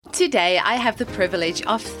Today, I have the privilege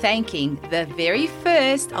of thanking the very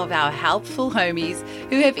first of our helpful homies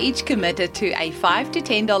who have each committed to a $5 to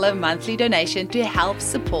 $10 monthly donation to help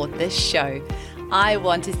support this show. I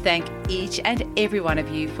want to thank each and every one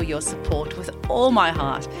of you for your support with all my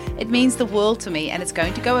heart. It means the world to me, and it's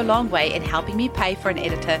going to go a long way in helping me pay for an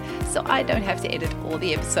editor so I don't have to edit all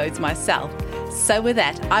the episodes myself. So with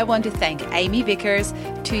that, I want to thank Amy Vickers,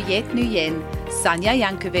 Tuyet Nguyen, Sanya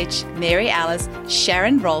Yankovic, Mary Alice,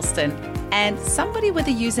 Sharon Ralston, and somebody with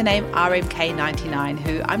the username RMK99,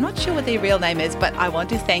 who I'm not sure what their real name is, but I want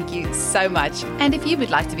to thank you so much. And if you would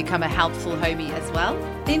like to become a helpful homie as well,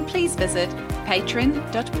 then please visit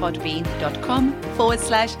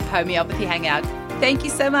patreon.podbean.com/homeopathy hangout. Thank you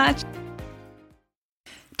so much.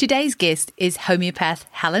 Today's guest is homeopath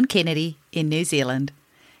Helen Kennedy in New Zealand.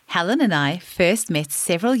 Helen and I first met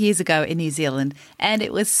several years ago in New Zealand, and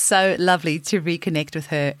it was so lovely to reconnect with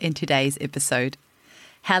her in today's episode.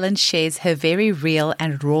 Helen shares her very real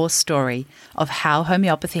and raw story of how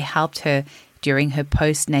homeopathy helped her during her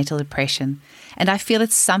postnatal depression. And I feel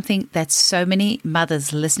it's something that so many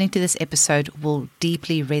mothers listening to this episode will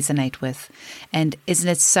deeply resonate with. And isn't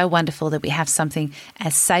it so wonderful that we have something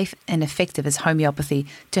as safe and effective as homeopathy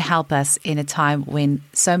to help us in a time when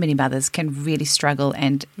so many mothers can really struggle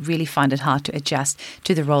and really find it hard to adjust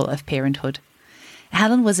to the role of parenthood.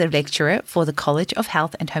 Helen was a lecturer for the College of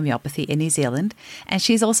Health and Homeopathy in New Zealand, and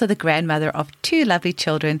she's also the grandmother of 2 lovely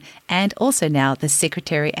children and also now the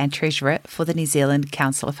Secretary and Treasurer for the New Zealand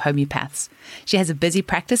Council of Homeopaths. She has a busy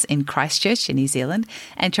practice in Christchurch in New Zealand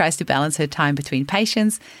and tries to balance her time between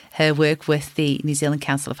patients, her work with the New Zealand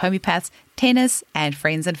Council of Homeopaths, tennis, and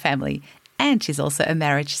friends and family. And she's also a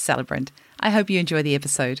marriage celebrant. I hope you enjoy the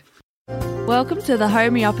episode. Welcome to the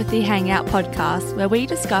Homeopathy Hangout podcast, where we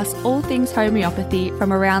discuss all things homeopathy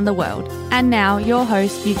from around the world. And now, your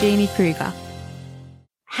host, Eugenie Kruger.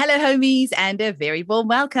 Hello, homies, and a very warm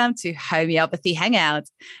welcome to Homeopathy Hangout.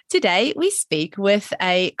 Today, we speak with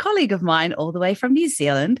a colleague of mine all the way from New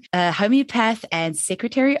Zealand, a homeopath and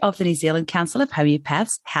Secretary of the New Zealand Council of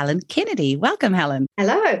Homeopaths, Helen Kennedy. Welcome, Helen.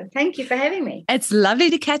 Hello. Thank you for having me. It's lovely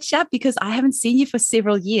to catch up because I haven't seen you for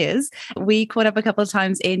several years. We caught up a couple of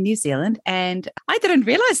times in New Zealand, and I didn't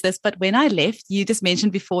realize this, but when I left, you just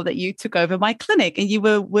mentioned before that you took over my clinic and you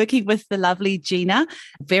were working with the lovely Gina,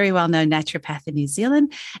 very well-known naturopath in New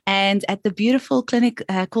Zealand, and at the beautiful clinic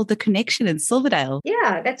called The Connection in Silverdale.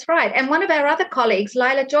 Yeah, that's right. And one of our other colleagues,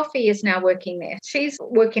 Lila Joffe, is now working there. She's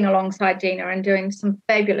working alongside Gina and doing some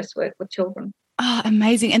fabulous work with children. Oh,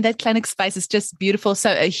 amazing. And that clinic space is just beautiful.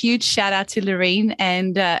 So a huge shout out to Lorene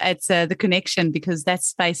and it's The Connection, because that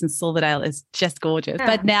space in Silverdale is just gorgeous. Yeah.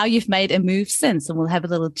 But now you've made a move since, and we'll have a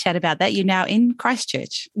little chat about that. You're now in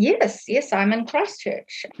Christchurch. Yes, I'm in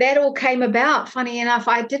Christchurch. That all came about, funny enough.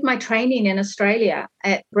 I did my training in Australia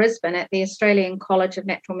at Brisbane at the Australian College of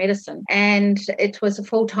Natural Medicine. And it was a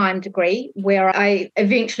full-time degree where I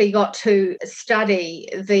eventually got to study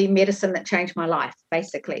the medicine that changed my life,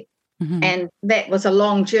 basically. Mm-hmm. And that was a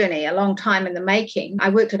long journey, a long time in the making. I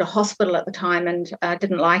worked at a hospital at the time and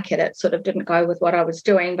didn't like it. It sort of didn't go with what I was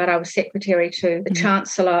doing, but I was secretary to the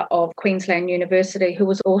Chancellor of Queensland University, who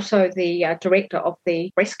was also the director of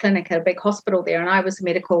the breast clinic at a big hospital there. And I was a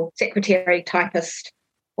medical secretary, typist,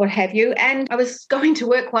 what have you. And I was going to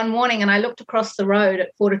work one morning and I looked across the road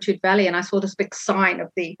at Fortitude Valley and I saw this big sign of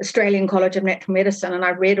the Australian College of Natural Medicine, and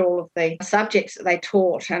I read all of the subjects that they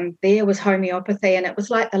taught, and there was homeopathy, and it was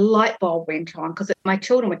like the light bulb went on, because my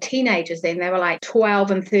children were teenagers then. They were like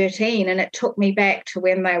 12 and 13, and it took me back to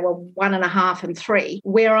when they were 1.5 and 3,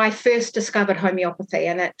 where I first discovered homeopathy,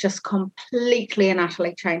 and it just completely and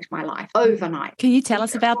utterly changed my life overnight. Can you tell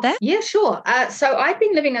us about that? Yeah, sure. So I've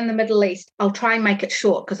been living in the Middle East. I'll try and make it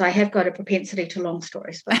short because I have got a propensity to long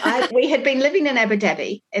stories. But we had been living in Abu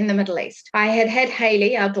Dhabi in the Middle East. I had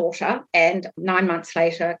Hayley, our daughter, and 9 months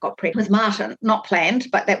later got pregnant with Martin. Not planned,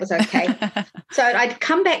 but that was okay. So I'd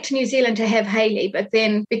come back to New Zealand to have Hayley, but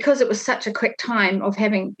then because it was such a quick time of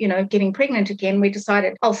having, getting pregnant again, we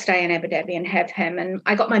decided I'll stay in Abu Dhabi and have him. And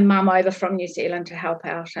I got my mum over from New Zealand to help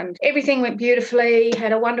out, and everything went beautifully.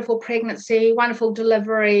 Had a wonderful pregnancy, wonderful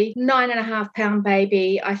delivery, 9.5-pound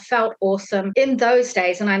baby. I felt awesome. In those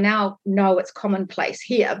days, and I now know it's commonplace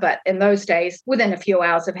here, but in those days, within a few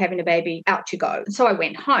hours of having a baby, out you go. So I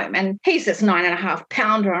went home, and he's this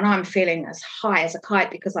 9.5-pounder, and I'm feeling as high as a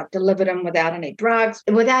kite because I've delivered him without any drugs,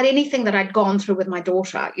 without anything that I'd gone through with my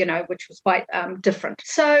daughter, which was quite different.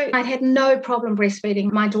 So I had no problem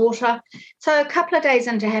breastfeeding my daughter. So a couple of days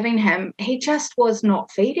into having him, he just was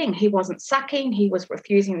not feeding. He wasn't sucking. He was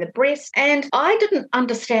refusing the breast. And I didn't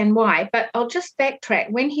understand why, but I'll just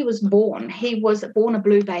backtrack. When he was born a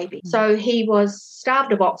blue baby. So he was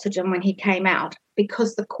starved of oxygen when he came out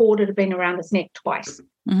because the cord had been around his neck twice.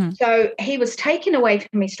 Mm-hmm. So he was taken away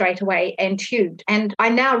from me straight away and tubed. And I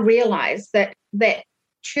now realize that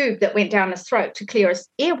tube that went down his throat to clear his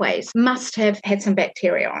airways must have had some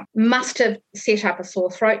bacteria on, must have set up a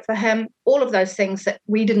sore throat for him, all of those things that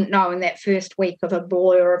we didn't know in that first week of a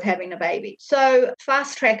boy or of having a baby. So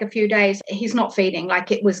fast track a few days, he's not feeding.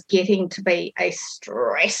 Like, it was getting to be a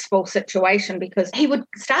stressful situation because he would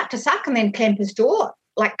start to suck and then clamp his jaw.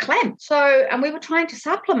 Like clamp. So, and we were trying to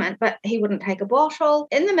supplement, but he wouldn't take a bottle.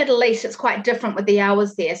 In the Middle East, it's quite different with the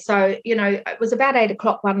hours there. So, it was about 8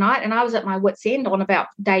 o'clock one night and I was at my wit's end on about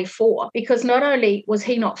day 4 because not only was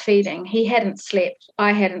he not feeding, he hadn't slept.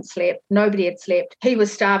 I hadn't slept. Nobody had slept. He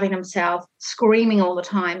was starving himself, screaming all the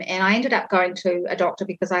time. And I ended up going to a doctor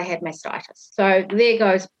because I had mastitis. So there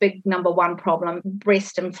goes big number 1 problem,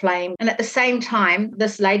 breast inflamed. And at the same time,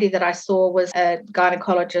 this lady that I saw was a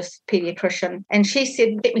gynecologist, pediatrician, and she said,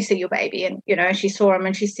 let me see your baby. And, she saw him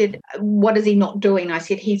and she said, what is he not doing? I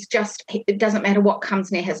said, it doesn't matter what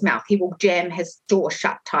comes near his mouth. He will jam his jaw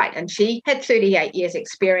shut tight. And she had 38 years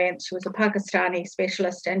experience. She was a Pakistani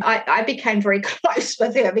specialist. And I became very close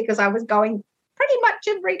with her because I was going pretty much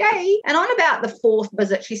every day. And on about the 4th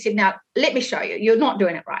visit, she said, now, let me show you. You're not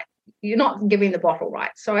doing it right. You're not giving the bottle right.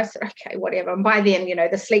 So I said, okay, whatever. And by then,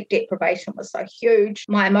 the sleep deprivation was so huge.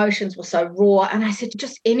 My emotions were so raw. And I said,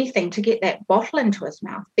 just anything to get that bottle into his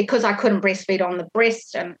mouth because I couldn't breastfeed on the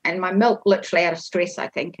breast and my milk literally out of stress, I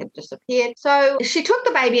think, had disappeared. So she took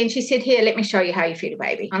the baby and she said, here, let me show you how you feed a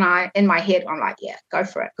baby. And in my head, I'm like, yeah, go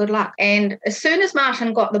for it. Good luck. And as soon as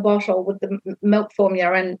Martin got the bottle with the milk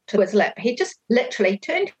formula into his lip, he just literally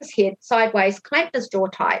turned his head sideways, clamped his jaw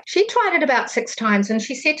tight. She tried it about 6 times and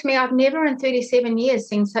she said to me, I've never in 37 years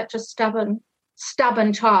seen such a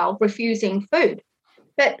stubborn child refusing food.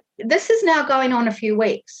 But this is now going on a few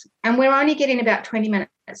weeks and we're only getting about 20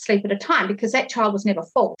 minutes sleep at a time because that child was never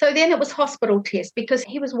full. So then it was hospital test because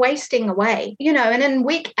he was wasting away, and in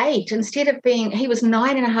week 8, he was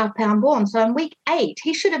 9.5 pound born. So in week 8,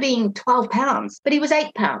 he should have been 12 pounds, but he was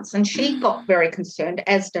 8 pounds. And she got very concerned,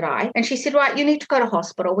 as did I. And she said, right, you need to go to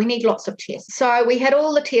hospital. We need lots of tests. So we had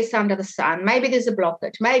all the tests under the sun. Maybe there's a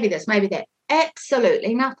blockage, maybe this, maybe that.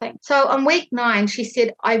 Absolutely nothing. So on week 9, she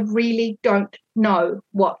said, I really don't know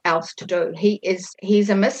what else to do. He's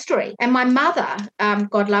a mystery. And my mother,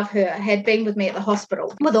 God love her, had been with me at the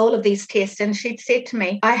hospital with all of these tests. And she'd said to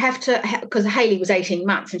me, I have to, because Haley was 18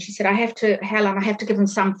 months. And she said, Helen, I have to give him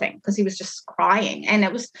something because he was just crying. And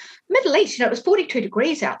it was Middle East, it was 42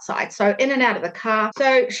 degrees outside. So in and out of the car.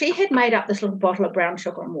 So she had made up this little bottle of brown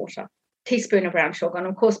sugar and water. Teaspoon of brown sugar. And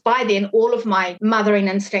of course, by then, all of my mothering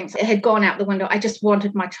instincts had gone out the window. I just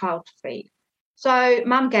wanted my child to feed. So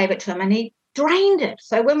Mum gave it to him and he drained it.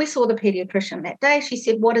 So when we saw the pediatrician that day, she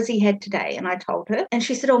said, what has he had today? And I told her. And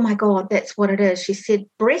she said, oh my God, that's what it is. She said,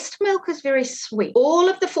 breast milk is very sweet. All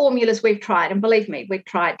of the formulas we've tried, and believe me, we've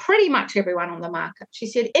tried pretty much everyone on the market. She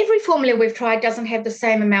said, every formula we've tried doesn't have the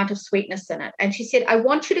same amount of sweetness in it. And she said, I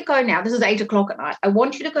want you to go now. This is 8 o'clock at night. I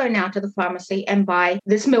want you to go now to the pharmacy and buy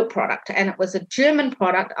this milk product. And it was a German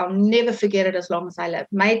product. I'll never forget it as long as I live,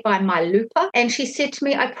 made by Malupa. And she said to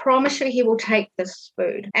me, I promise you he will take this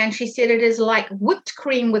food. And she said, it is like whipped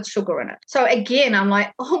cream with sugar in it. So again, I'm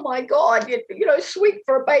like, oh my God, sweet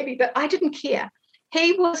for a baby, but I didn't care.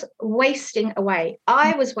 He was wasting away.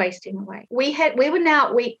 I was wasting away. We were now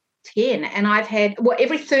at week 10 and I've had,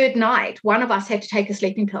 every 3rd night, one of us had to take a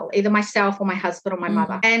sleeping pill, either myself or my husband or my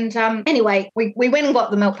mother. And anyway, we went and got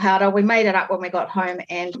the milk powder. We made it up when we got home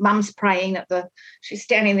and Mum's praying she's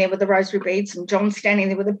standing there with the rosary beads and John's standing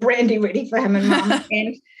there with a brandy ready for him and Mum.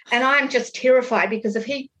 And I'm just terrified because if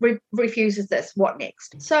he refuses this, what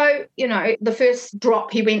next? So, the first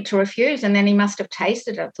drop he went to refuse and then he must have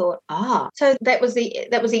tasted it. I thought, so that was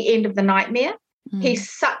the end of the nightmare. He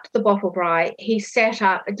sucked the bottle dry. He sat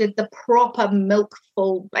up and did the proper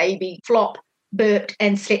milk-full baby flop, burped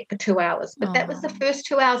and slept for 2 hours. But that was the first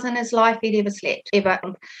 2 hours in his life he'd ever slept, ever.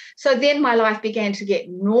 So then my life began to get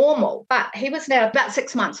normal. But he was now about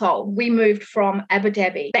 6 months old. We moved from Abu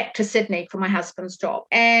Dhabi back to Sydney for my husband's job.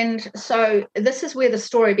 And so this is where the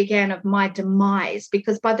story began of my demise,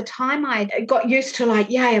 because by the time I got used to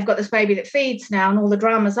I've got this baby that feeds now and all the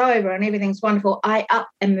drama's over and everything's wonderful, I up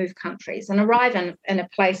and move countries and arrive in a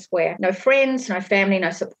place where no friends, no family,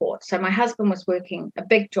 no support. So my husband was working a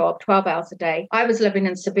big job, 12 hours a day. say, I was living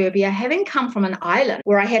in suburbia, having come from an island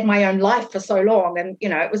where I had my own life for so long. And,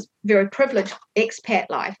 it was very privileged expat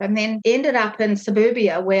life. And then ended up in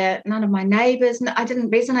suburbia where none of my neighbours, I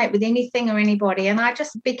didn't resonate with anything or anybody. And I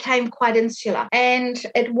just became quite insular. And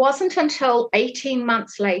it wasn't until 18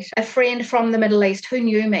 months later, a friend from the Middle East who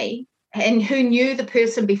knew me, and who knew the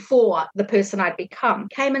person before the person I'd become,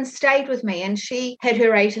 came and stayed with me. And she had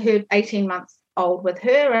her 18 months old with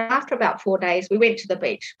her. And after about 4 days, we went to the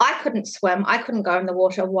beach. I couldn't swim. I couldn't go in the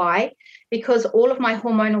water. Why? Because all of my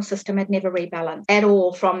hormonal system had never rebalanced at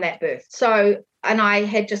all from that birth. And I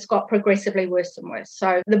had just got progressively worse and worse.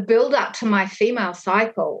 So the build up to my female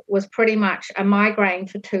cycle was pretty much a migraine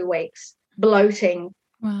for 2 weeks, bloating,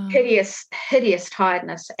 wow, hideous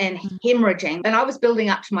tiredness and hemorrhaging. And I was building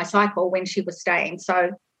up to my cycle when she was staying.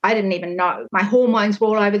 So I didn't even know. My hormones were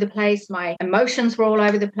all over the place. My emotions were all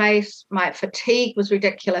over the place. My fatigue was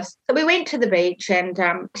ridiculous. So we went to the beach, and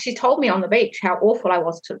she told me on the beach how awful I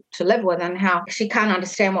was to live with, and how she can't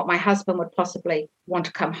understand what my husband would possibly want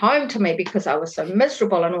to come home to me because I was so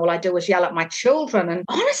miserable and all I do was yell at my children. And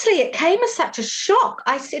honestly, it came as such a shock.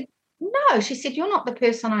 I said, no, she said, you're not the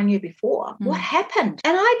person I knew before. What happened?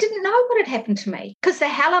 And I didn't know what had happened to me because the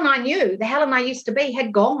Helen I knew, the Helen I used to be,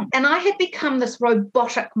 had gone. And I had become this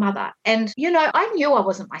robotic mother. And, I knew I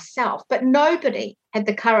wasn't myself, but nobody had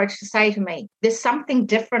the courage to say to me, there's something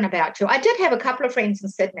different about you. I did have a couple of friends in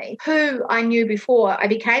Sydney who I knew before I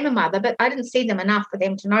became a mother, but I didn't see them enough for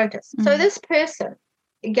them to notice. So this person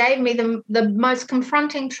gave me the most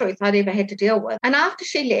confronting truth I'd ever had to deal with. And after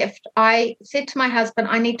she left, I said to my husband,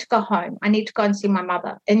 I need to go home. I need to go and see my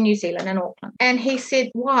mother in New Zealand, in Auckland. And he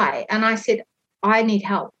said, why? And I said, I need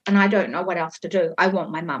help and I don't know what else to do. I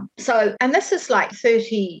want my mum. So, and this is like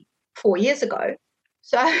 34 years ago.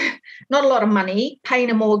 So not a lot of money, paying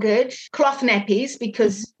a mortgage, cloth nappies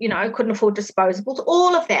because, couldn't afford disposables,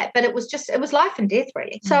 all of that. But it was life and death,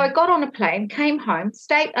 really. So I got on a plane, came home,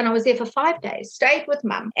 stayed, and I was there for 5 days, stayed with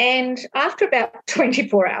Mum. And after about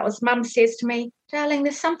 24 hours, Mum says to me, darling,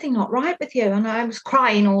 there's something not right with you. And I was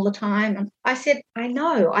crying all the time. And I said, I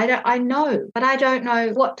know, but I don't know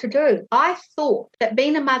what to do. I thought that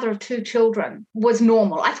being a mother of 2 children was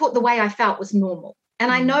normal. I thought the way I felt was normal.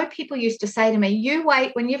 And I know people used to say to me, you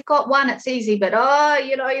wait, when you've got one, it's easy, but,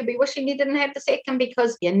 you'll be wishing you didn't have the second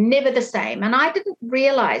because you're never the same. And I didn't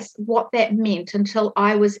realize what that meant until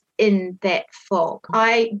I was in that fog.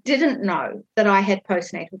 I didn't know that I had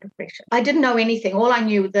postnatal depression. I didn't know anything. All I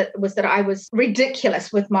knew was that I was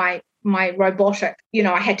ridiculous with my robotic,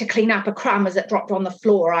 I had to clean up a crumb as it dropped on the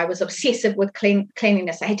floor. I was obsessive with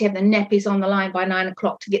cleanliness. I had to have the nappies on the line by 9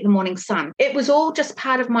 o'clock to get the morning sun. It was all just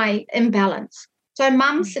part of my imbalance. So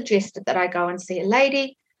Mum suggested that I go and see a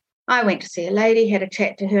lady. I went to see a lady, had a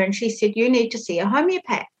chat to her, and she said, you need to see a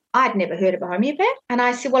homeopath. I'd never heard of a homeopath. And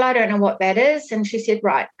I said, well, I don't know what that is. And she said,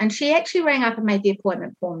 right. And she actually rang up and made the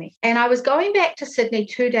appointment for me. And I was going back to Sydney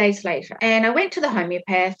 2 days later. And I went to the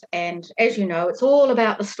homeopath. And as you know, it's all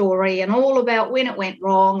about the story and all about when it went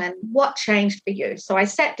wrong and what changed for you. So I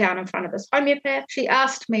sat down in front of this homeopath. She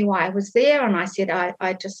asked me why I was there. And I said,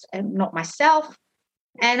 I just am not myself.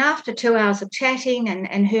 And after 2 hours of chatting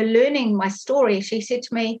and her learning my story, she said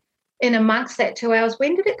to me, in amongst that 2 hours,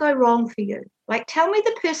 when did it go wrong for you? Like, tell me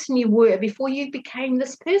the person you were before you became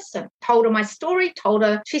this person. Told her my story,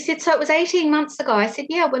 she said, so it was 18 months ago. I said,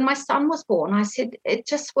 yeah, when my son was born. I said, it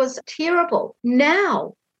just was terrible.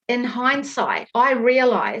 Now, in hindsight, I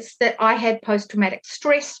realized that I had post-traumatic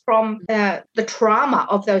stress from the trauma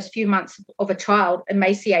of those few months of a child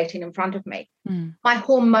emaciating in front of me. My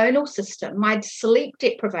hormonal system, my sleep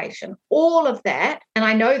deprivation, all of that. And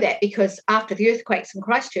I know that because after the earthquakes in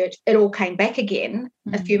Christchurch, it all came back again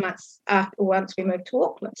a few months after, once we moved to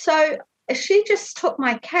Auckland. So she just took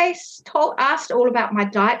my case, asked all about my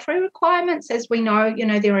dietary requirements. As we know,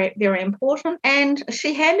 they're very important. And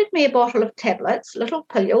she handed me a bottle of tablets, little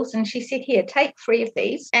pills, and she said, here, take 3 of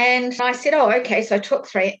these. And I said, oh, okay. So I took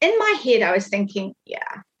 3. In my head, I was thinking,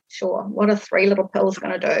 yeah, sure, what are 3 little pills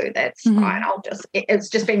going to do? That's fine. It's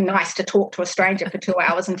just been nice to talk to a stranger for 2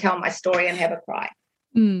 hours and tell my story and have a cry.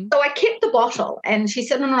 So I kept the bottle. And she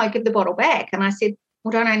said, no, give the bottle back. And I said,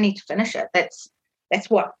 well, don't I need to finish it? That's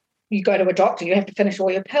what. You go to a doctor, you have to finish all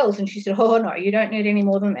your pills. And she said, oh, no, you don't need any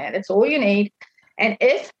more than that. That's all you need. And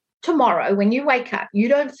if tomorrow when you wake up, you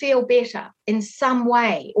don't feel better in some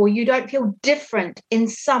way or you don't feel different in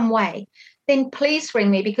some way, then please ring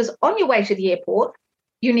me because on your way to the airport,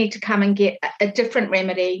 you need to come and get a different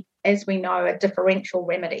remedy, as we know, a differential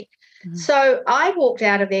remedy. So I walked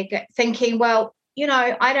out of there thinking, well,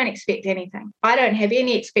 I don't expect anything. I don't have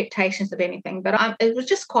any expectations of anything, but it was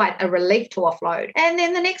just quite a relief to offload. And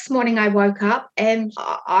then the next morning I woke up and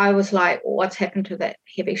I was like, what's happened to that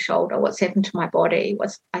heavy shoulder? What's happened to my body?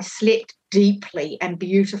 I slept deeply and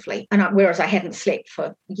beautifully, whereas I hadn't slept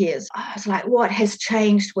for years. I was like, what has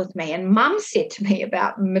changed with me? And Mum said to me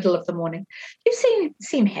about the middle of the morning, you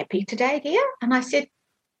seem happy today, dear. And I said,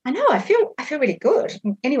 I know, I feel really good.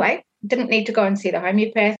 Anyway, didn't need to go and see the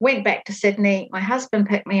homeopath. Went back to Sydney. My husband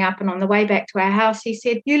picked me up, and on the way back to our house, he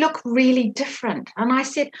said, you look really different. And I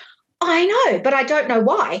said, I know, but I don't know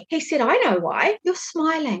why. He said, I know why. You're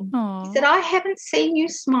smiling. Aww. He said, I haven't seen you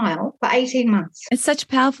smile for 18 months. It's such a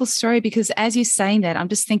powerful story because as you're saying that, I'm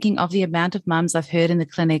just thinking of the amount of mums I've heard in the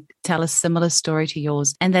clinic tell a similar story to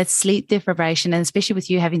yours. And that sleep deprivation, and especially with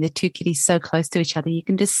you having the two kiddies so close to each other, you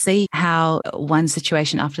can just see how one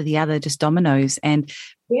situation after the other just dominoes. And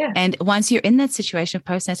once you're in that situation of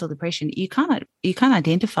postnatal depression, you can't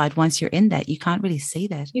identify it once you're in that. You can't really see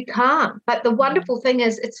that. You can't. But the wonderful thing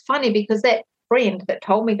is, it's funny because that friend that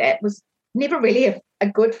told me that was never really a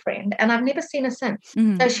good friend, and I've never seen her since.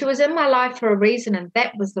 So she was in my life for a reason, and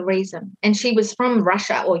that was the reason. And she was from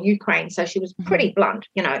Russia or Ukraine, so she was pretty blunt,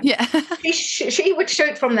 Yeah. She would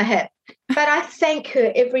shoot from the hip. But I thank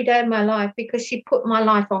her every day of my life because she put my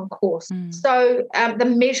life on course. So the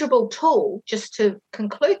measurable tool, just to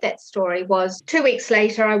conclude that story, was 2 weeks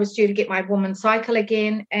later, I was due to get my woman's cycle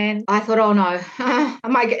again. And I thought, oh no,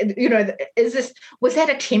 was that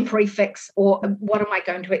a temporary fix, or what am I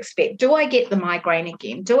going to expect? Do I get the migraine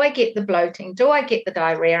again? Do I get the bloating? Do I get the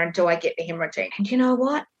diarrhea? And do I get the hemorrhaging? And you know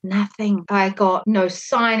what? Nothing. I got no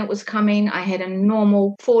sign it was coming. I had a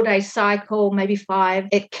normal 4-day cycle, maybe 5.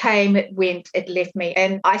 It came, it went, it left me.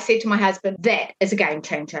 And I said to my husband, that is a game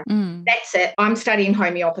changer. That's it. I'm studying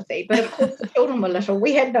homeopathy. But of course, the children were little.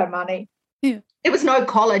 We had no money. Yeah. There was no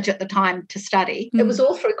college at the time to study. It was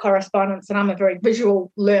all through correspondence, and I'm a very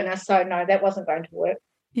visual learner. So no, that wasn't going to work.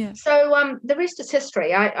 Yeah. So the rest is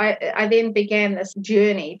history. I then began this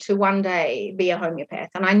journey to one day be a homeopath.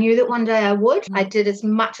 And I knew that one day I would. I did as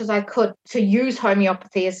much as I could to use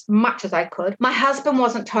homeopathy as much as I could. My husband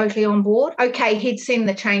wasn't totally on board. Okay, he'd seen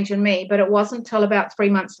the change in me, but it wasn't until about 3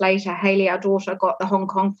 months later, Hayley, our daughter, got the Hong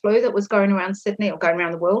Kong flu that was going around Sydney or going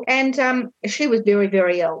around the world. And she was very,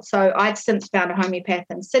 very ill. So I'd since found a homeopath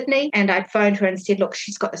in Sydney, and I'd phoned her and said, look,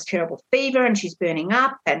 she's got this terrible fever and she's burning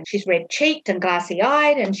up and she's red-cheeked and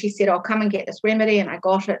glassy-eyed. And she said, I'll come and get this remedy. And I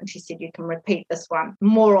got it. And she said, you can repeat this one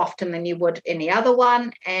more often than you would any other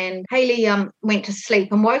one. And Hayley went to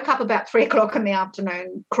sleep and woke up about 3 o'clock in the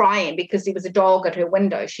afternoon crying because there was a dog at her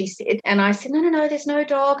window, she said. And I said, no, there's no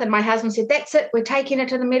dog. And my husband said, that's it. We're taking her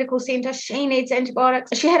to the medical centre. She needs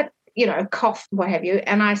antibiotics. She had a cough, what have you.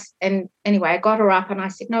 And anyway, I got her up and I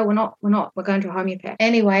said, no, we're not. We're going to a homeopath.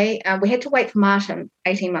 Anyway, we had to wait for Martin,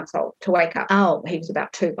 18 months old, to wake up. Oh, he was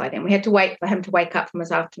about 2 by then. We had to wait for him to wake up from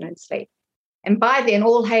his afternoon sleep. And by then,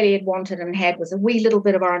 all Hayley had wanted and had was a wee little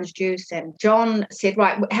bit of orange juice. And John said,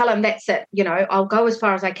 right, Helen, that's it. I'll go as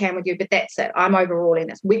far as I can with you, but that's it. I'm overruling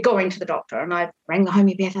this. We're going to the doctor. And I rang the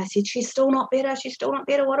homeopath. I said, she's still not better.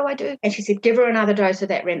 What do I do? And she said, give her another dose of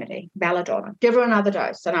that remedy, belladonna. Give her another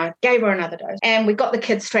dose. And I gave her another dose. And we got the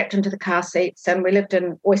kids strapped into the car seats, and we lived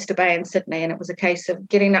in Oyster Bay in Sydney. And it was a case of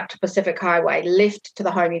getting up to Pacific Highway, left to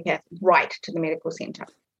the homeopath, right to the medical centre.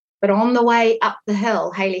 But on the way up the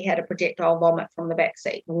hill, Hayley had a projectile vomit from the back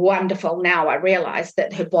seat. Wonderful. Now I realised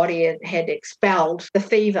that her body had expelled the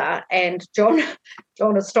fever, and John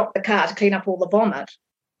had stopped the car to clean up all the vomit.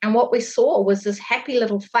 And what we saw was this happy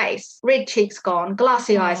little face, red cheeks gone,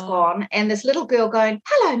 glassy eyes gone, and this little girl going,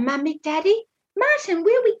 hello, Mummy, Daddy. Martin,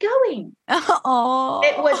 where are we going? Oh.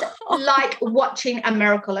 It was like watching a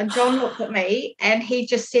miracle. And John looked at me and he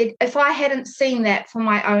just said, if I hadn't seen that for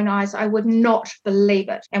my own eyes, I would not believe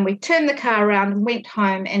it. And we turned the car around and went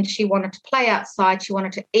home, and she wanted to play outside. She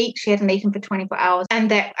wanted to eat. She hadn't eaten for 24 hours.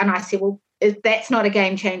 And I said, well, if that's not a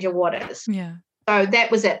game changer, what is? Yeah. So that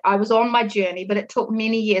was it. I was on my journey, but it took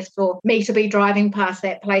many years for me to be driving past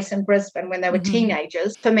that place in Brisbane when they were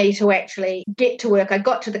teenagers for me to actually get to work. I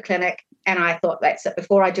got to the clinic and I thought, that's it.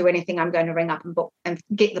 Before I do anything, I'm going to ring up and book and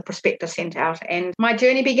get the prospectus sent out. And my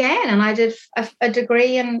journey began, and I did a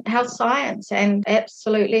degree in health science and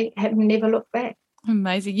absolutely have never looked back.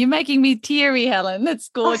 Amazing. You're making me teary, Helen. That's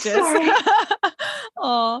gorgeous. Oh,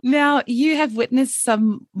 Oh, now you have witnessed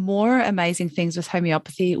some more amazing things with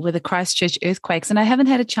homeopathy with the Christchurch earthquakes, and I haven't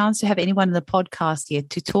had a chance to have anyone in the podcast yet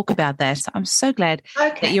to talk about that. So I'm so glad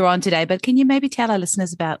that you're on today. But can you maybe tell our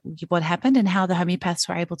listeners about what happened and how the homeopaths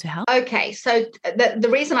were able to help? Okay, so the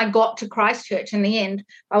reason I got to Christchurch in the end,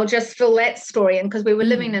 I'll just fill that story in, because we were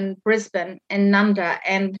living in Brisbane, in Nunda,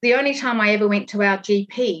 and the only time I ever went to our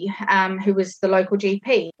GP, who was the local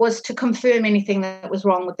GP, was to confirm anything that was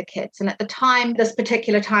wrong with the kids. And at the time, this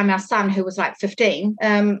particular time, our son, who was like 15,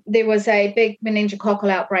 there was a big meningococcal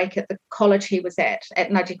outbreak at the college he was at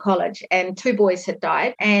Nudgee College, and 2 boys had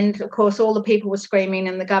died. And of course, all the people were screaming,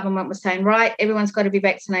 and the government was saying, right, everyone's got to be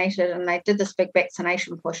vaccinated. And they did this big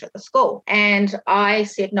vaccination push at the school. And I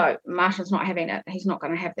said, no, Martin's not having it. He's not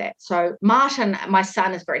going to have that. So Martin, my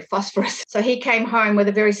son, is very phosphorus. So he came home with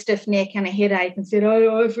a very stiff neck and a headache and said,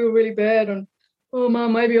 oh, I feel really bad. And, oh,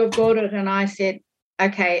 Mum, maybe I've got it. And I said,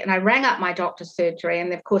 okay. And I rang up my doctor's surgery.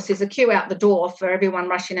 And of course, there's a queue out the door for everyone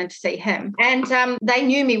rushing in to see him. And they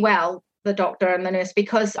knew me well, the doctor and the nurse,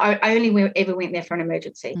 because I only ever went there for an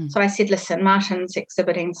emergency. So I said, listen, Martin's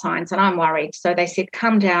exhibiting signs and I'm worried. So they said,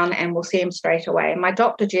 come down and we'll see him straight away. And my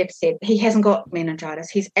doctor, Jeff, said, he hasn't got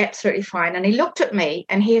meningitis. He's absolutely fine. And he looked at me,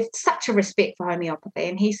 and he had such a respect for homeopathy.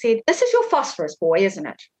 And he said, this is your phosphorus boy, isn't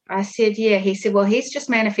it? I said, yeah. He said, well, he's just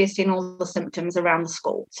manifesting all the symptoms around the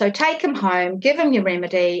school. So take him home, give him your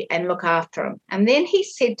remedy and look after him. And then he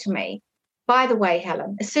said to me, by the way,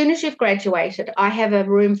 Helen, as soon as you've graduated, I have a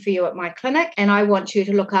room for you at my clinic, and I want you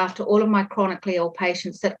to look after all of my chronically ill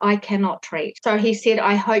patients that I cannot treat. So he said,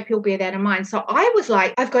 I hope you'll bear that in mind. So I was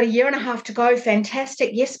like, I've got 1.5 years to go. Fantastic.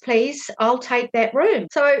 Yes, please. I'll take that room.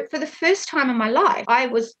 So for the first time in my life, I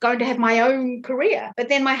was going to have my own career. But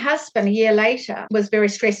then my husband, a year later, was very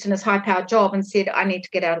stressed in his high-powered job and said, I need to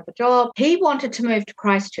get out of the job. He wanted to move to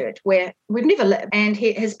Christchurch, where we've never lived, and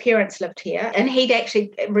his parents lived here. And he'd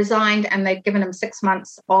actually resigned, and they'd given him 6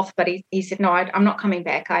 months off, but he said, no, I'm not coming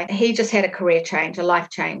back. He just had a career change, a life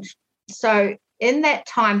change. So in that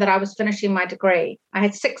time that I was finishing my degree, I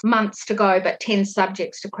had 6 months to go, but 10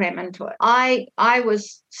 subjects to cram into it. I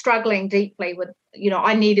was struggling deeply with,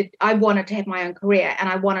 I wanted to have my own career, and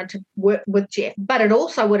I wanted to work with Jeff, but it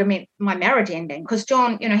also would have meant my marriage ending, because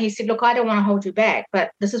John, he said, look, I don't want to hold you back, but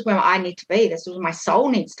this is where I need to be. This is where my soul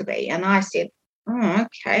needs to be. And I said, oh,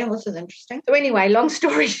 okay, well, this is interesting. So anyway, long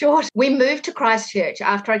story short, we moved to Christchurch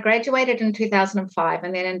after I graduated in 2005.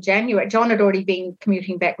 And then in January, John had already been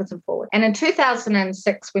commuting backwards and forwards. And in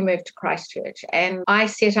 2006, we moved to Christchurch. And I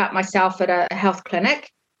set up myself at a health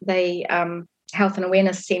clinic, the Health and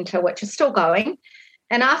Awareness Centre, which is still going.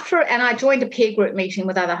 And I joined a peer group meeting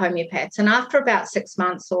with other homeopaths. And after about 6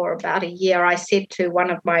 months or about a year, I said to one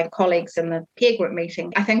of my colleagues in the peer group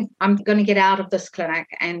meeting, I think I'm going to get out of this clinic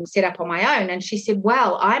and set up on my own. And she said,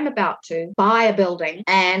 well, I'm about to buy a building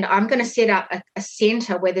and I'm going to set up a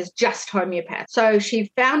centre where there's just homeopaths. So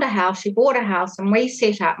she found a house, she bought a house, and we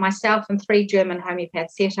set up, myself and 3 German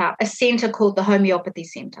homeopaths set up a centre called the Homeopathy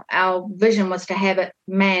Centre. Our vision was to have it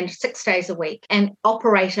manned 6 days a week and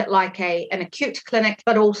operate it like an acute clinic,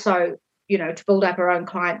 but also, to build up our own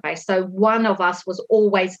client base. So one of us was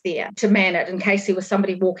always there to man it in case there was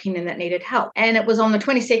somebody walking in that needed help. And it was on the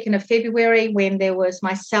 22nd of February when there was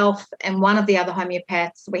myself and one of the other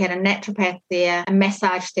homeopaths. We had a naturopath there, a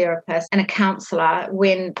massage therapist, and a counsellor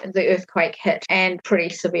when the earthquake hit, and pretty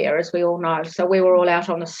severe, as we all know. So we were all out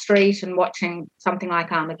on the street and watching something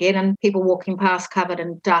like Armageddon, people walking past covered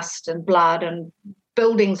in dust and blood, and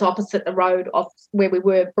buildings opposite the road off where we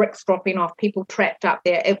were, bricks dropping off, people trapped up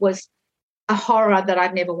there. It was a horror that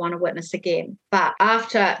I'd never want to witness again. But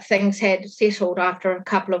after things had settled, after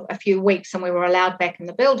a few weeks, and we were allowed back in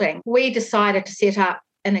the building, we decided to set up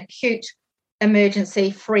an acute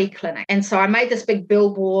emergency free clinic. And so I made this big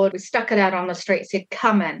billboard, we stuck it out on the street, said,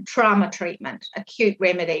 come in, trauma treatment, acute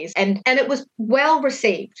remedies. And it was well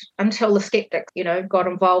received until the skeptics, got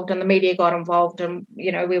involved and the media got involved, and,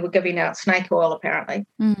 we were giving out snake oil apparently.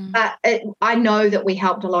 But I know that we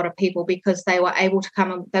helped a lot of people because they were able to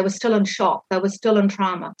come and they were still in shock, they were still in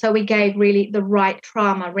trauma. So we gave really the right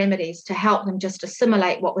trauma remedies to help them just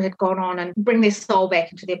assimilate what had gone on and bring their soul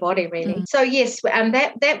back into their body, really. So yes, and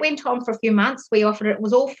that went on for a few months. We offered it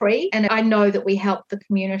was all free, and I know that we helped the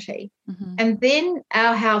community. And then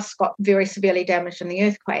our house got very severely damaged in the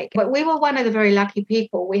earthquake, but we were one of the very lucky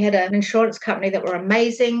people. We had an insurance company that were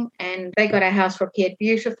amazing, and they got our house repaired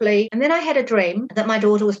beautifully. And then I had a dream that my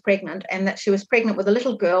daughter was pregnant, and that she was pregnant with a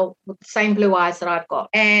little girl with the same blue eyes that I've got.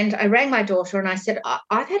 And I rang my daughter and I said,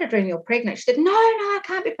 I've had a dream you're pregnant. She said, no, I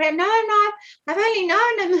can't be pregnant. No, I've only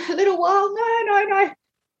known in a little while. No.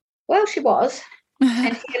 Well, she was.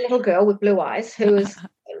 And she had a little girl with blue eyes who was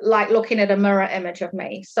like looking at a mirror image of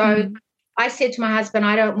me. So I said to my husband,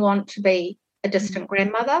 I don't want to be a distant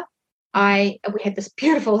grandmother. We had this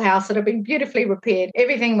beautiful house that had been beautifully repaired.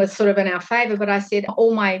 Everything was sort of in our favour, but I said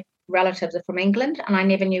all my relatives are from England and I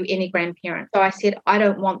never knew any grandparents. So I said, I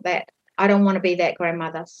don't want that. I don't want to be that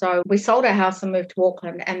grandmother. So we sold our house and moved to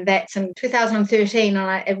Auckland, and that's in 2013.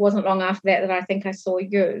 And it wasn't long after that I think I saw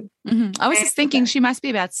you. I was just thinking she must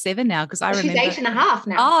be about 7 now, because I remember. She's 8.5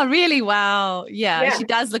 now. Oh, really? Wow. Yeah. She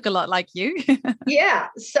does look a lot like you. Yeah.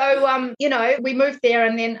 So, we moved there,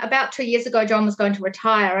 and then about 2 years ago, John was going to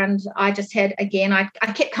retire, and I just had, again, I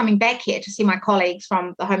kept coming back here to see my colleagues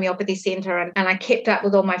from the Homeopathy Centre, and I kept up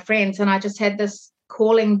with all my friends, and I just had this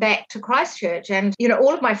calling back to Christchurch. And,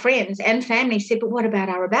 all of my friends and family said, but what about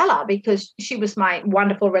Arabella? Because she was my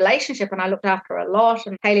wonderful relationship and I looked after her a lot.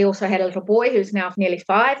 And Hayley also had a little boy who's now nearly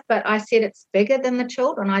 5. But I said, it's bigger than the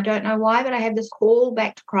children. I don't know why, but I have this call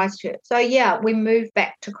back to Christchurch. So, we moved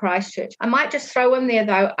back to Christchurch. I might just throw in there,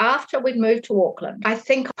 though, after we'd moved to Auckland, I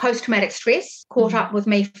think post-traumatic stress caught up with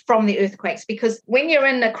me from the earthquakes, because when you're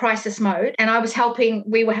in a crisis mode, and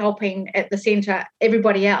we were helping at the centre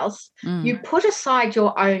everybody else, you put aside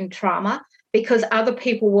your own trauma because other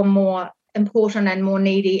people were more important and more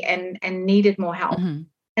needy and needed more help.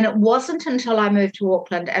 And it wasn't until I moved to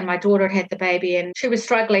Auckland and my daughter had the baby, and she was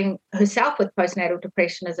struggling herself with postnatal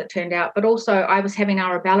depression, as it turned out, but also I was having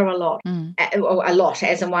Arabella a lot,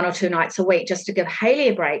 as in 1 or 2 nights a week, just to give Hayley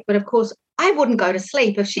a break. But of course, I wouldn't go to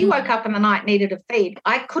sleep. If she woke up in the night, needed a feed,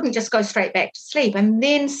 I couldn't just go straight back to sleep. And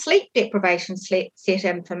then sleep deprivation set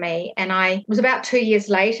in for me. And it was about 2 years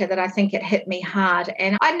later that I think it hit me hard.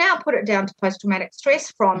 And I now put it down to post-traumatic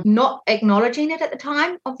stress from not acknowledging it at the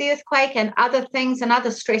time of the earthquake and other things and other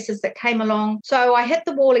stresses that came along. So I hit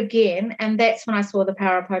the wall again, and that's when I saw the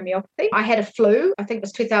power of homeopathy. I had a flu, I think it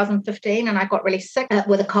was 2015, and I got really sick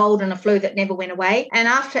with a cold and a flu that never went away. And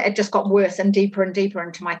after, it just got worse and deeper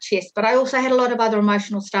into my chest. But I also had a lot of other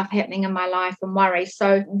emotional stuff happening in my life and worry.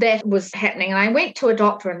 So that was happening. And I went to a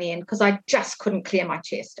doctor in the end because I just couldn't clear my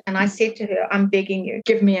chest. And I said to her, I'm begging you,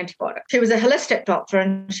 give me antibiotics. She was a holistic doctor,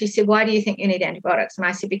 and she said, why do you think you need antibiotics? And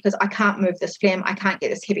I said, because I can't move this phlegm. I can't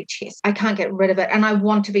get this heavy chest. I can't get rid of it. And I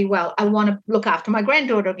want to be well. I want to look after my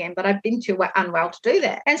granddaughter again, but I've been too unwell to do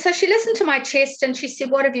that. And so she listened to my chest and she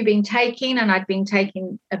said, what have you been taking? And I'd been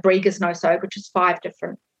taking a Brieger's No-Soap, which is 5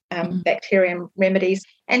 different bacterium remedies.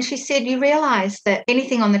 And she said, you realise that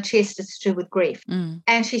anything on the chest is to do with grief.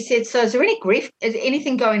 And she said, so is there any grief? Is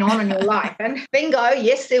anything going on in your life? And bingo,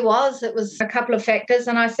 yes, there was. It was a couple of factors.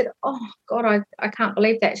 And I said, oh, God, I can't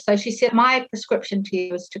believe that. So she said, my prescription to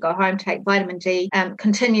you is to go home, take vitamin D,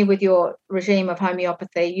 continue with your regime of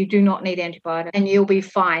homeopathy. You do not need antibiotics and you'll be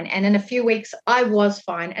fine. And in a few weeks, I was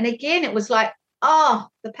fine. And again, it was like, oh,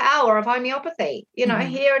 the power of homeopathy,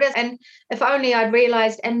 here it is. And if only I'd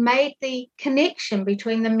realised and made the connection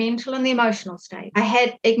between the mental and the emotional state. I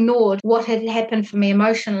had ignored what had happened for me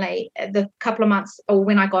emotionally the couple of months or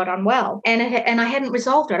when I got unwell, and I hadn't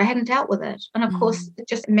resolved it. I hadn't dealt with it. And of course, it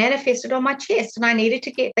just manifested on my chest, and I needed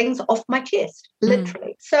to get things off my chest,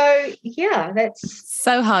 literally. So, that's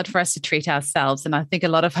so hard for us to treat ourselves. And I think a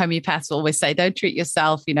lot of homeopaths always say, don't treat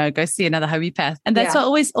yourself, go see another homeopath. And that's what I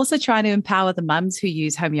always also trying to empower the mums who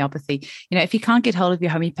use homeopathy. If you can't get hold of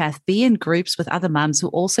your homeopath, be in groups with other mums who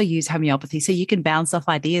also use homeopathy so you can bounce off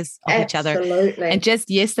ideas of each other. And just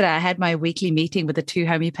yesterday, I had my weekly meeting with the 2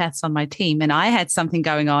 homeopaths on my team, and I had something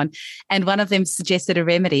going on, and one of them suggested a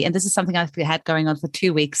remedy. And this is something I've had going on for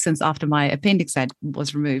 2 weeks since after my appendix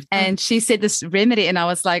was removed. And she said this remedy, and I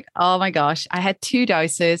was like, oh my gosh, I had 2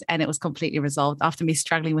 doses and it was completely resolved after me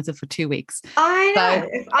struggling with it for 2 weeks. I know.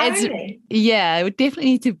 So we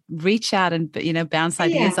definitely need to reach out and, bounce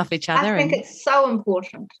ideas off each other. I think it's so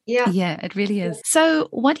important. Yeah, it really is. So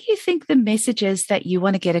what do you think the message is that you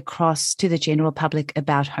want to get across to the general public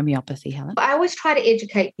about homeopathy, Helen? I always try to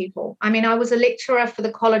educate people. I mean, I was a lecturer for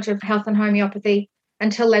the College of Health and Homeopathy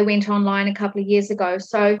until they went online a couple of years ago.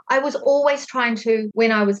 So I was always trying to,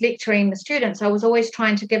 when I was lecturing the students, I was always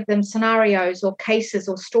trying to give them scenarios or cases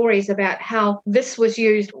or stories about how this was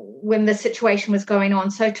used when the situation was going on.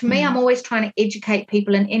 So to me, I'm always trying to educate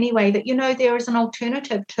people in any way that, there is an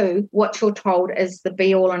alternative to what you're told is the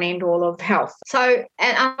be-all and end-all of health. So,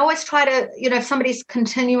 and I always try to, if somebody's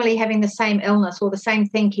continually having the same illness or the same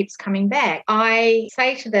thing keeps coming back, I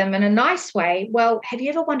say to them in a nice way, well, have you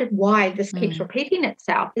ever wondered why this keeps repeating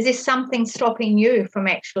itself? Is there something stopping you from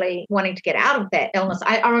actually wanting to get out of that illness?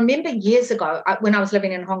 I remember years ago when I was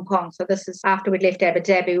living in Hong Kong, so this is after we'd left Abu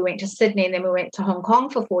Dhabi, we went to Sydney and then we went to Hong Kong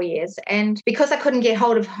for 4 years. And because I couldn't get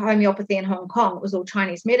hold of homeopathy in Hong Kong, it was all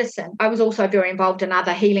Chinese medicine. I was also very involved in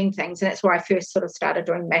other healing things. And that's where I first sort of started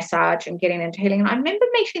doing massage and getting into healing. And I remember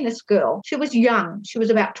meeting this girl. She was young. She was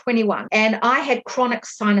about 21. And I had chronic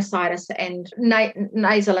sinusitis and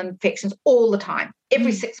nasal infections all the time.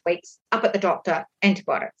 Every 6 weeks, up at the doctor,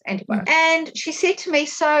 antibiotics. And she said to me,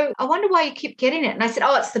 so I wonder why you keep getting it. And I said,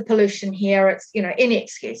 oh, it's the pollution here. It's, any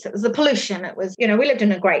excuse. It was the pollution. It was, we lived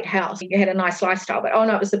in a great house. You had a nice lifestyle, but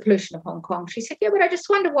it was the pollution of Hong Kong. She said, yeah, but I just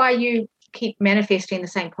wonder why you keep manifesting the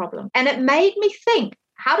same problem. And it made me think,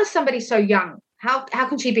 how does somebody so young, how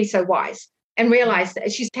can she be so wise? And realized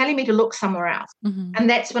that she's telling me to look somewhere else. Mm-hmm. And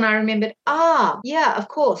that's when I remembered, yeah, of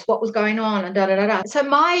course, what was going on and da-da-da-da. So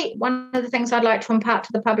one of the things I'd like to impart to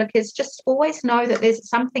the public is just always know that there's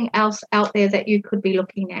something else out there that you could be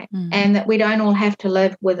looking at, and that we don't all have to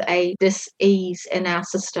live with a dis-ease in our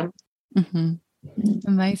system. Mm-hmm.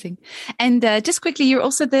 Amazing. And just quickly, you're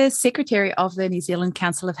also the secretary of the New Zealand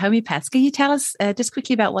Council of Homeopaths. Can you tell us just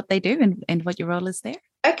quickly about what they do and what your role is there?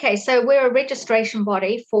 Okay, so we're a registration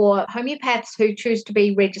body for homeopaths who choose to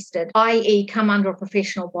be registered, i.e. come under a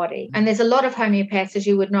professional body. And there's a lot of homeopaths, as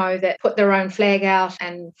you would know, that put their own flag out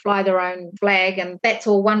and fly their own flag, and that's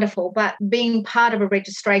all wonderful. But being part of a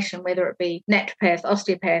registration, whether it be naturopath,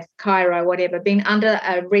 osteopath, chiro, whatever, being under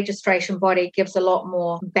a registration body gives a lot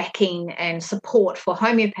more backing and support for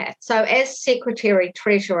homeopaths. So as secretary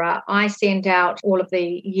treasurer, I send out all of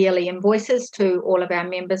the yearly invoices to all of our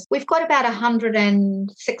members. We've got about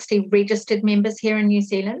 160 registered members here in New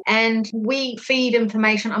Zealand, and we feed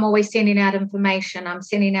information. I'm always sending out information. I'm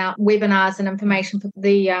sending out webinars and information for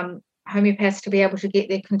the homeopaths to be able to get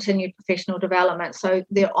their continued professional development. So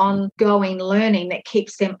their ongoing learning that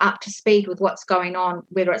keeps them up to speed with what's going on,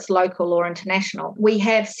 whether it's local or international. We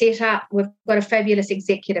have set up, we've got a fabulous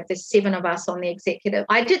executive. There's 7 of us on the executive.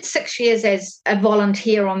 I did 6 years as a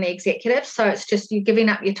volunteer on the executive. So it's just you giving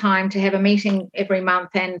up your time to have a meeting every month,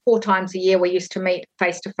 and 4 times a year we used to meet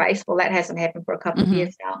face to face. Well, that hasn't happened for a couple of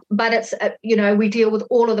years now. But it's, we deal with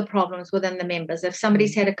all of the problems within the members. If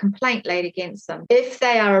somebody's had a complaint laid against them, if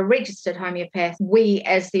they are a registered homeopath, we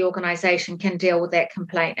as the organisation can deal with that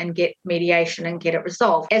complaint and get mediation and get it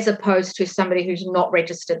resolved, as opposed to somebody who's not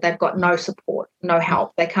registered. They've got no support, no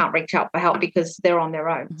help. They can't reach out for help because they're on their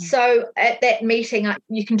own. So at that meeting,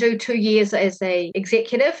 you can do 2 years as a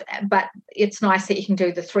executive, but it's nice that you can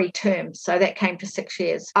do the 3 terms. So that came to 6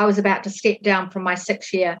 years. I was about to step down from my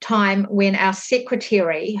 6-year time when our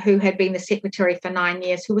secretary, who had been the secretary for 9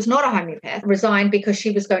 years, who was not a homeopath, resigned because she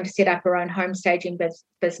was going to set up her own home staging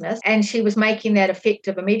business. And she was making that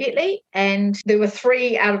effective immediately. And there were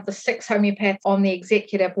 3 out of the 6 homeopaths on the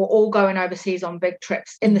executive were all going overseas on big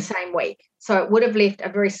trips in the same week. So it would have left a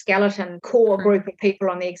very skeleton core group of people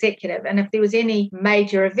on the executive. And if there was any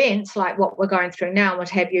major events like what we're going through now, what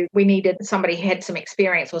have you, we needed somebody who had some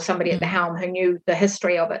experience or somebody at the helm who knew the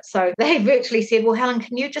history of it. So they virtually said, well, Helen,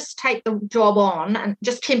 can you just take the job on and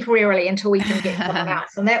just temporarily until we can get someone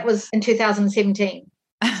else? And that was in 2017.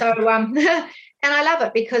 So, and I love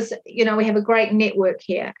it because, we have a great network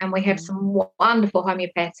here and we have some wonderful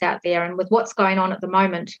homeopaths out there. And with what's going on at the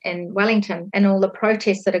moment in Wellington and all the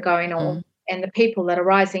protests that are going on, and the people that are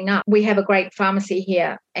rising up. We have a great pharmacy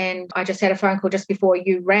here. And I just had a phone call just before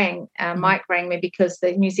you rang. Mike rang me because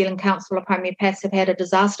the New Zealand Council of Homeopaths have had a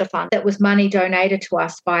disaster fund that was money donated to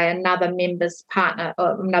us by another member's partner,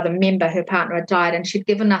 or another member, her partner had died, and she'd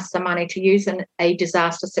given us some money to use in a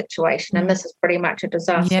disaster situation. And this is pretty much a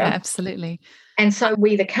disaster. Yeah, absolutely. And so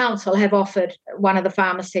we, the council, have offered one of the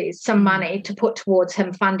pharmacies some money to put towards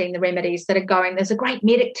him funding the remedies that are going. There's a great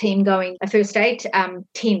medic team going, a first aid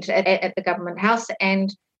tent at the government house.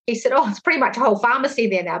 And he said, it's pretty much a whole pharmacy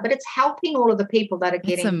there now, but it's helping all of the people that are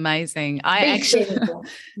getting. It's amazing. I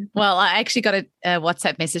actually got a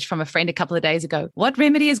WhatsApp message from a friend a couple of days ago. What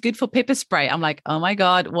remedy is good for pepper spray? I'm like, oh my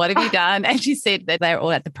God, what have you done? And she said that they're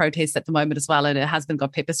all at the protest at the moment as well. And her husband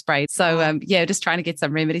got pepper sprayed. So just trying to get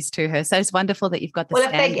some remedies to her. So it's wonderful that you've got this. Well,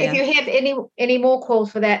 if you have any more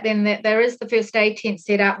calls for that, then there is the first aid tent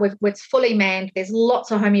set up with it's fully manned. There's lots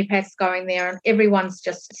of homeopaths going there and everyone's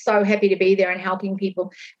just so happy to be there and helping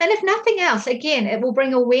people. And if nothing else, again, it will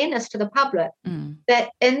bring awareness to the public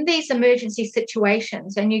that in these emergency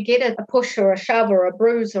situations, and you get a push or a shove or a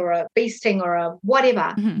bruise or a bee sting or a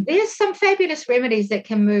whatever, there's some fabulous remedies that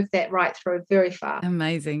can move that right through very far.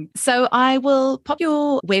 Amazing. So I will pop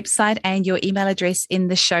your website and your email address in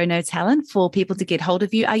the show notes, Helen, for people to get hold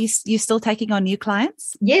of you. Are you still taking on new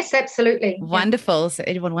clients? Yes, absolutely. Wonderful. So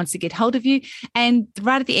anyone wants to get hold of you. And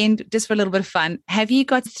right at the end, just for a little bit of fun, have you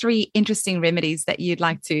got 3 interesting remedies that you'd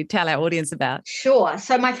like to tell our audience about? Sure.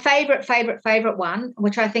 So my favorite one,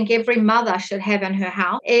 which I think every mother should have in her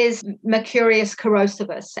house, is Mercurius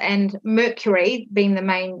corrosivus, and mercury being the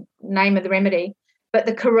main name of the remedy. But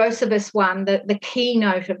the corrosivus one, the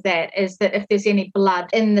keynote of that is that if there's any blood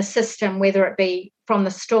in the system, whether it be from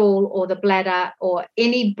the stool or the bladder or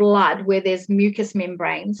any blood where there's mucous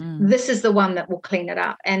membranes, this is the one that will clean it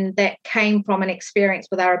up. And that came from an experience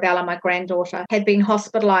with Arabella, my granddaughter, had been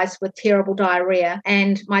hospitalized with terrible diarrhea.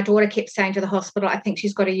 And my daughter kept saying to the hospital, I think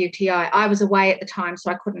she's got a UTI. I was away at the time,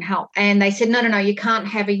 so I couldn't help. And they said, no, you can't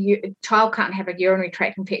have a child can't have a urinary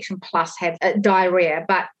tract infection plus have diarrhea.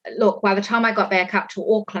 But look, by the time I got back up to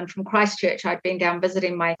Auckland from Christchurch, I'd been down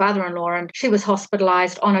visiting my father-in-law, and she was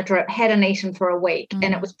hospitalized on a drip, hadn't eaten for a week.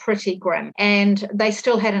 And it was pretty grim. And they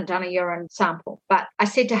still hadn't done a urine sample. But I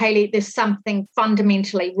said to Hayley, there's something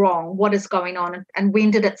fundamentally wrong. What is going on? And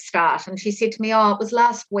when did it start? And she said to me, it was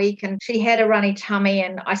last week. And she had a runny tummy.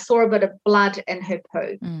 And I saw a bit of blood in her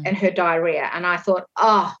poo and her diarrhea. And I thought,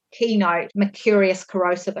 keynote, Mercurius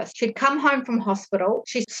corrosivus. She'd come home from hospital.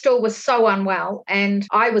 She still was so unwell. And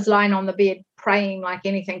I was lying on the bed praying like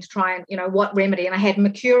anything to try and, what remedy. And I had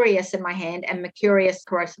Mercurius in my hand and Mercurius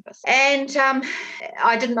corrosivus. And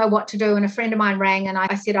I didn't know what to do. And a friend of mine rang and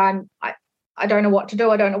I said, I don't know what to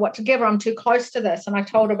do. I don't know what to give her. I'm too close to this. And I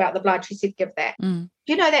told her about the blood. She said, give that.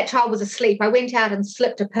 That child was asleep. I went out and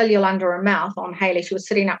slipped a pillule under her mouth on Hayley. She was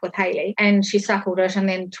sitting up with Hayley and she suckled it. And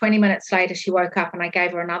then 20 minutes later, she woke up and I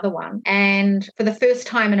gave her another one. And for the first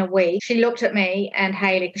time in a week, she looked at me and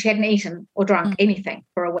Hayley, because she hadn't eaten or drunk anything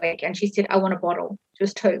for a week. And she said, I want a bottle. She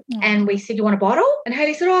was 2. And we said, you want a bottle? And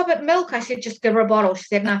Hayley said, but milk. I said, just give her a bottle. She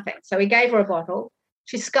said nothing. So we gave her a bottle.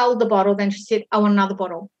 She sculled the bottle. Then she said, I want another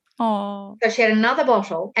bottle. Oh. So she had another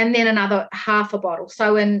bottle and then another half a bottle.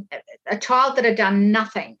 So in a child that had done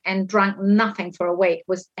nothing and drunk nothing for a week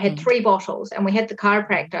had 3 bottles, and we had the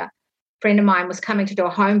chiropractor. Friend of mine was coming to do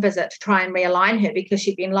a home visit to try and realign her because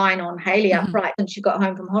she'd been lying on Hayley upright and she got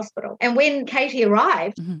home from hospital. And when Katie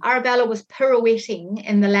arrived, Arabella was pirouetting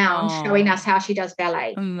in the lounge showing us how she does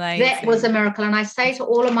ballet. Amazing. That was a miracle. And I say to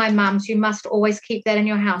all of my mums, you must always keep that in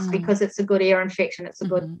your house because it's a good ear infection. It's a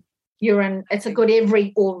good urine. It's a good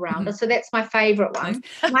every all-rounder. So that's my favourite one.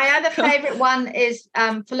 My other favourite one is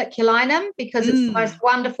folliculinum, because it's the most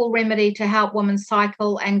wonderful remedy to help women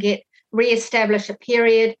cycle and re-establish a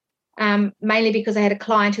period. Mainly because I had a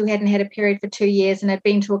client who hadn't had a period for 2 years and had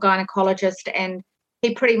been to a gynecologist, and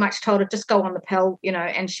he pretty much told her, just go on the pill,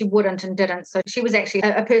 and she wouldn't and didn't. So she was actually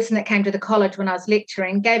a person that came to the college when I was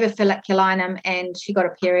lecturing, gave her folliculinum, and she got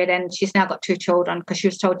a period, and she's now got 2 children because she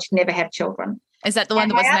was told she'd never have children. Is that the one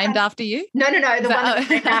that was named after you? No. The one that was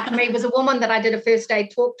named after me was a woman that I did a first aid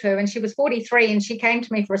talk to, and she was 43, and she came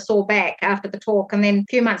to me for a sore back after the talk. And then a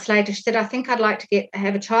few months later, she said, I think I'd like to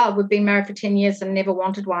have a child. We've been married for 10 years and never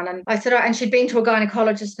wanted one. And I said, and she'd been to a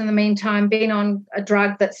gynecologist in the meantime, been on a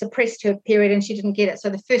drug that suppressed her period, and she didn't get it. So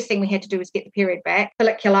the first thing we had to do was get the period back.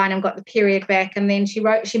 Folliculinum got the period back. And then she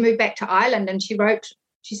moved back to Ireland, and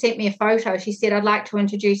she sent me a photo. She said, I'd like to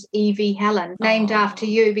introduce Evie Helen, named after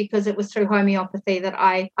you, because it was through homeopathy that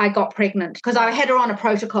I got pregnant, because I had her on a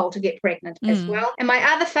protocol to get pregnant as well. And my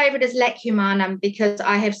other favourite is Lacumanum, because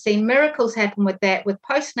I have seen miracles happen with that, with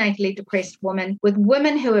postnatally depressed women, with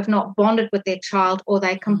women who have not bonded with their child or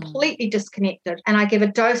they're completely disconnected. And I give a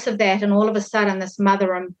dose of that, and all of a sudden this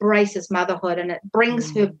mother embraces motherhood, and it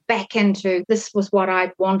brings her back into, this was what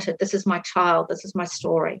I wanted. This is my child. This is my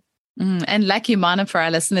story. And Lacumanum, for our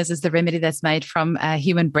listeners, is the remedy that's made from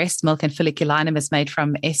human breast milk, and folliculinum is made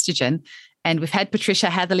from estrogen. And we've had Patricia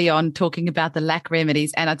Hatherley on talking about the lac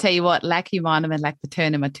remedies. And I'll tell you what, Lacumanum and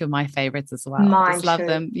Lactoternum are 2 of my favorites as well. Mine I just love too.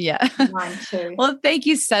 them. Yeah. Mine too. Well, thank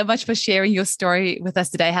you so much for sharing your story with us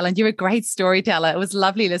today, Helen. You're a great storyteller. It was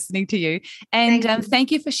lovely listening to you. And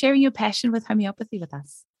thank you for sharing your passion with homeopathy with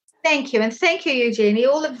us. Thank you. And thank you, Eugenie.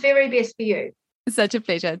 All the very best for you. Such a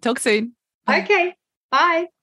pleasure. Talk soon. Bye. Okay. Bye.